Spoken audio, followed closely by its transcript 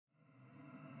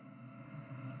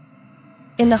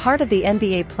In the heart of the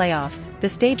NBA playoffs, the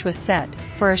stage was set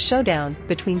for a showdown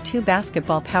between two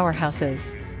basketball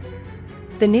powerhouses.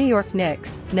 The New York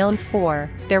Knicks, known for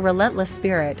their relentless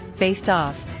spirit, faced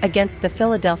off against the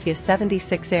Philadelphia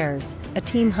 76ers, a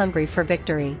team hungry for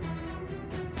victory.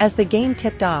 As the game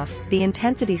tipped off, the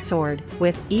intensity soared,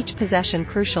 with each possession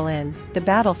crucial in the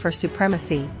battle for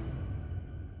supremacy.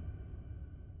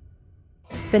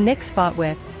 The Knicks fought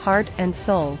with heart and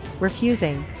soul,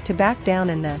 refusing to back down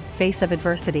in the face of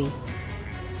adversity.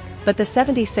 But the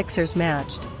 76ers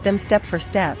matched them step for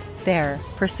step, their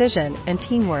precision and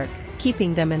teamwork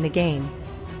keeping them in the game.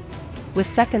 With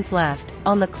seconds left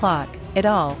on the clock, it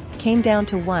all came down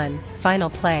to one final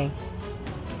play.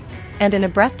 And in a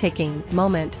breathtaking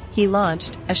moment, he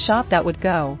launched a shot that would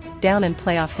go down in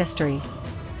playoff history.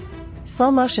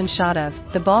 Slow-motion shot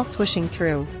of the ball swishing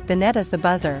through the net as the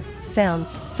buzzer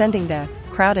sounds, sending the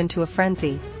crowd into a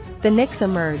frenzy. The Knicks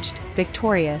emerged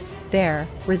victorious, their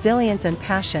resilience and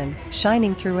passion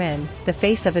shining through in the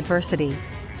face of adversity.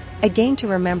 A game to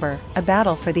remember, a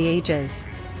battle for the ages.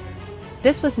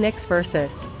 This was Knicks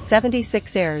vs.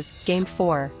 76ers, Game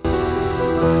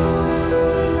 4.